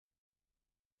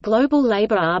Global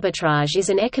labor arbitrage is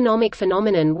an economic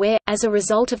phenomenon where, as a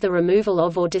result of the removal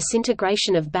of or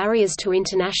disintegration of barriers to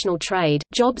international trade,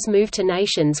 jobs move to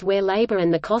nations where labor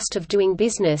and the cost of doing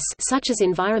business, such as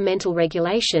environmental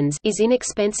regulations, is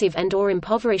inexpensive, and/or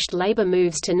impoverished labor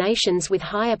moves to nations with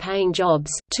higher-paying jobs.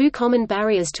 Two common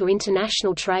barriers to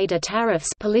international trade are tariffs,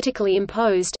 politically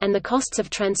imposed, and the costs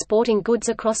of transporting goods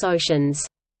across oceans.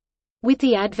 With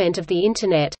the advent of the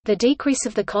Internet, the decrease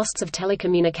of the costs of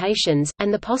telecommunications,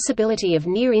 and the possibility of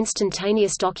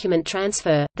near-instantaneous document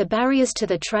transfer, the barriers to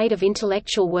the trade of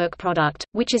intellectual work product,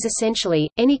 which is essentially,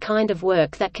 any kind of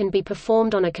work that can be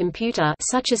performed on a computer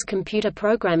such as computer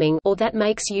programming or that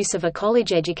makes use of a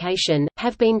college education,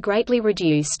 have been greatly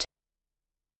reduced.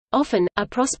 Often, a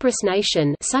prosperous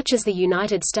nation such as the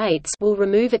United States will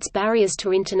remove its barriers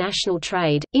to international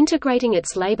trade, integrating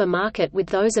its labor market with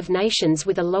those of nations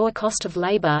with a lower cost of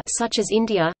labor such as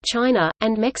India, China,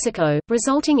 and Mexico,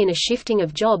 resulting in a shifting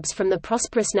of jobs from the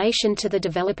prosperous nation to the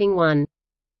developing one.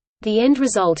 The end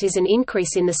result is an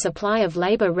increase in the supply of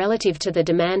labor relative to the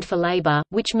demand for labor,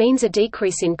 which means a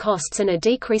decrease in costs and a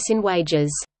decrease in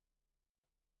wages.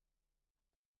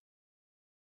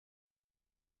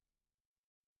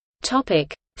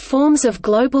 Forms of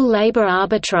global labor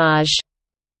arbitrage.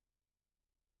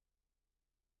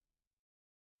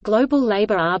 Global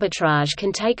labor arbitrage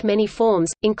can take many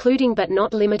forms, including but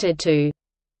not limited to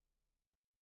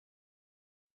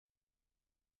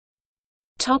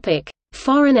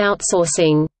Foreign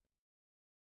outsourcing.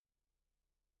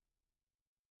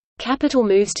 Capital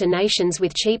moves to nations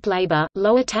with cheap labor,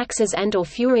 lower taxes and/or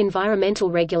fewer environmental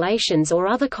regulations or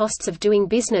other costs of doing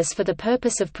business for the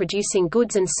purpose of producing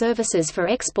goods and services for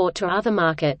export to other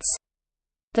markets.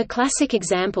 The classic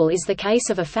example is the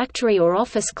case of a factory or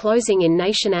office closing in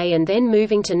Nation A and then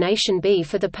moving to Nation B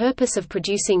for the purpose of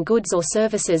producing goods or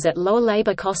services at lower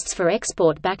labor costs for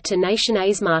export back to Nation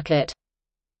A's market.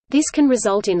 This can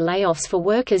result in layoffs for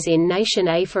workers in Nation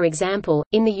A. For example,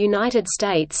 in the United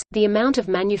States, the amount of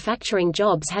manufacturing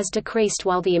jobs has decreased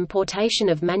while the importation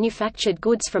of manufactured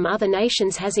goods from other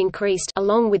nations has increased,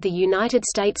 along with the United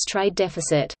States trade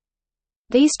deficit.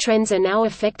 These trends are now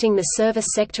affecting the service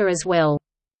sector as well.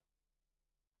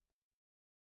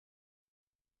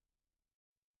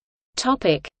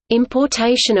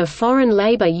 Importation of foreign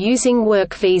labor using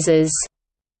work visas.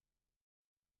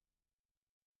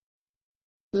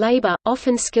 Labor,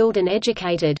 often skilled and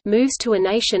educated, moves to a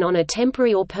nation on a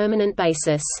temporary or permanent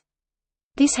basis.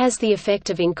 This has the effect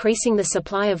of increasing the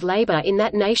supply of labor in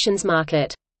that nation's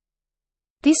market.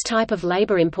 This type of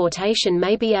labor importation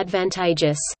may be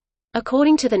advantageous.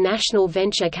 According to the National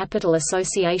Venture Capital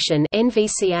Association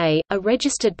 (NVCA), a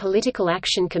registered political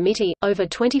action committee, over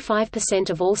 25%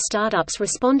 of all startups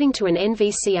responding to an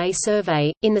NVCA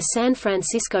survey, in the San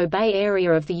Francisco Bay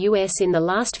Area of the U.S. in the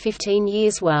last 15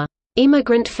 years were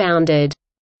immigrant-founded,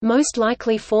 most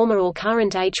likely former or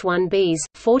current H-1Bs.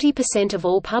 40% of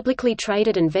all publicly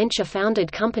traded and venture-founded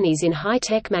companies in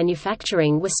high-tech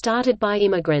manufacturing were started by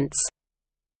immigrants.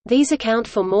 These account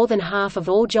for more than half of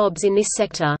all jobs in this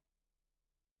sector.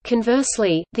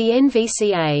 Conversely, the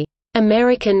NVCA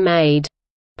American-made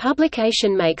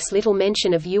publication makes little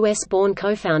mention of U.S.-born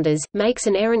co-founders, makes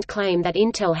an errant claim that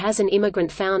Intel has an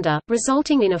immigrant founder,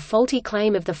 resulting in a faulty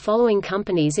claim of the following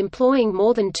companies employing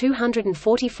more than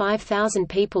 245,000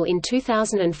 people in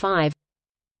 2005.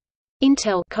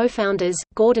 Intel co-founders,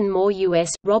 Gordon Moore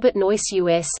U.S., Robert Noyce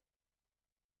U.S.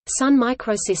 Sun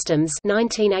Microsystems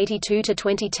 1982 to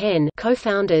 2010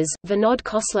 co-founders, Vinod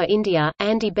Khosla India,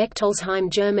 Andy Bechtolsheim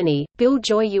Germany, Bill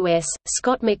Joy US,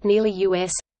 Scott McNeely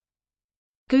US.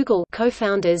 Google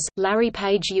co-founders, Larry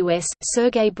Page US,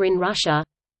 Sergey Brin Russia.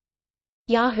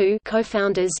 Yahoo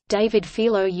co-founders, David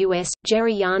Filo US,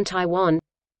 Jerry Yan Taiwan.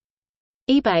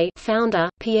 eBay founder,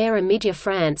 Pierre Amidia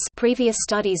France. Previous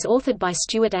studies authored by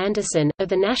Stuart Anderson, of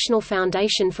the National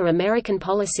Foundation for American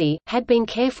Policy, had been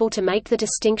careful to make the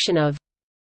distinction of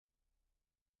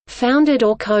founded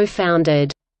or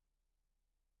co-founded,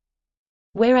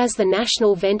 whereas the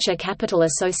National Venture Capital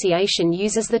Association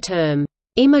uses the term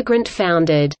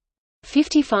immigrant-founded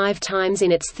 55 times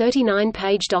in its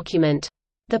 39-page document.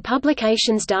 The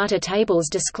publication's data tables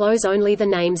disclose only the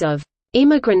names of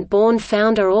immigrant-born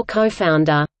founder or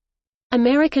co-founder,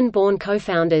 American-born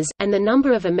co-founders, and the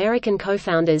number of American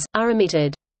co-founders, are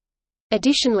omitted.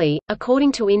 Additionally,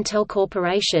 according to Intel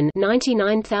Corporation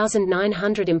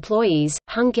 99,900 employees,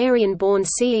 Hungarian-born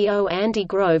CEO Andy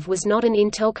Grove was not an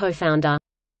Intel co-founder.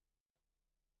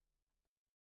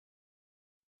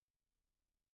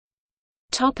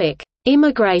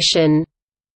 Immigration.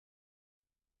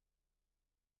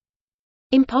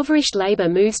 Impoverished labor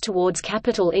moves towards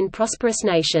capital in prosperous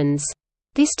nations.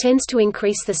 This tends to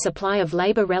increase the supply of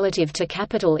labor relative to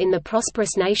capital in the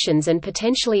prosperous nations and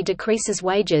potentially decreases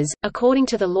wages, according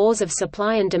to the laws of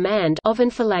supply and demand often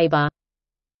for labor.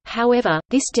 However,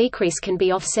 this decrease can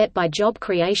be offset by job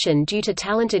creation due to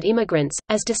talented immigrants,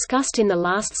 as discussed in the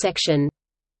last section.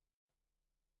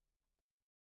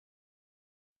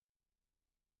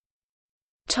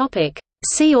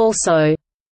 See also: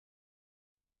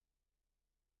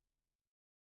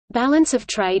 balance of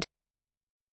trade,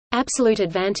 absolute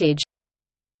advantage,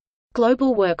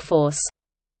 global workforce.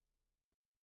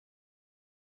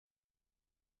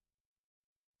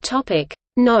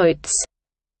 Notes